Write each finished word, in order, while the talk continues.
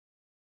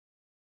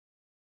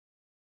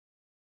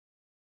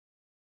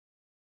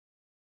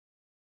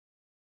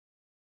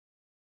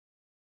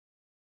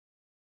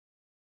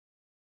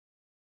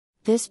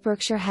This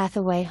Berkshire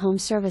Hathaway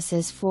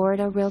HomeServices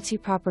Florida Realty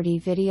property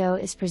video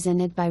is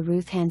presented by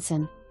Ruth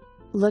Hansen.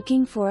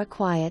 Looking for a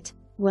quiet,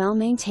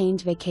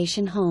 well-maintained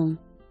vacation home?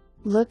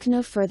 Look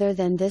no further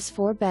than this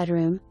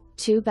 4-bedroom,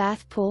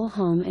 2-bath pool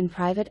home in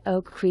private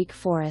Oak Creek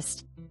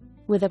Forest.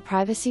 With a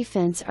privacy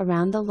fence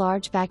around the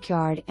large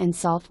backyard and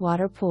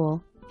saltwater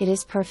pool, it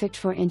is perfect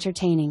for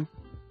entertaining.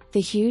 The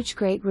huge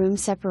great room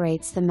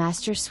separates the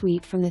master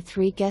suite from the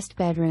 3 guest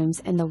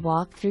bedrooms, and the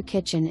walk-through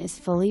kitchen is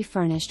fully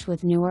furnished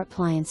with newer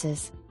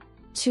appliances.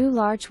 2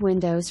 large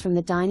windows from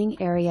the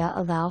dining area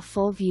allow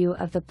full view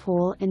of the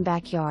pool and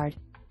backyard.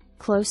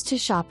 Close to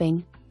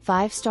shopping,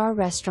 5-star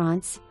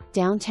restaurants,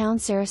 downtown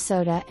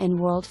Sarasota and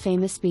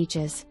world-famous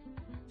beaches.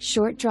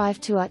 Short drive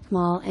to UT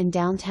Mall and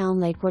downtown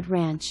Lakewood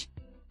Ranch.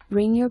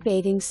 Bring your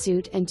bathing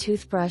suit and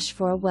toothbrush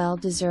for a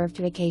well-deserved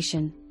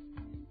vacation.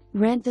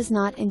 Rent does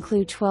not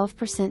include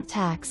 12%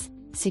 tax,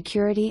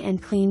 security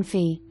and clean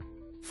fee.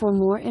 For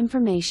more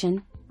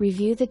information,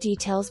 review the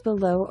details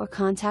below or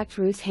contact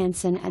Ruth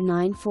Hansen at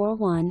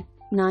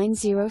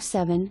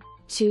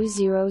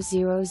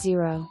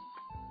 941-907-2000.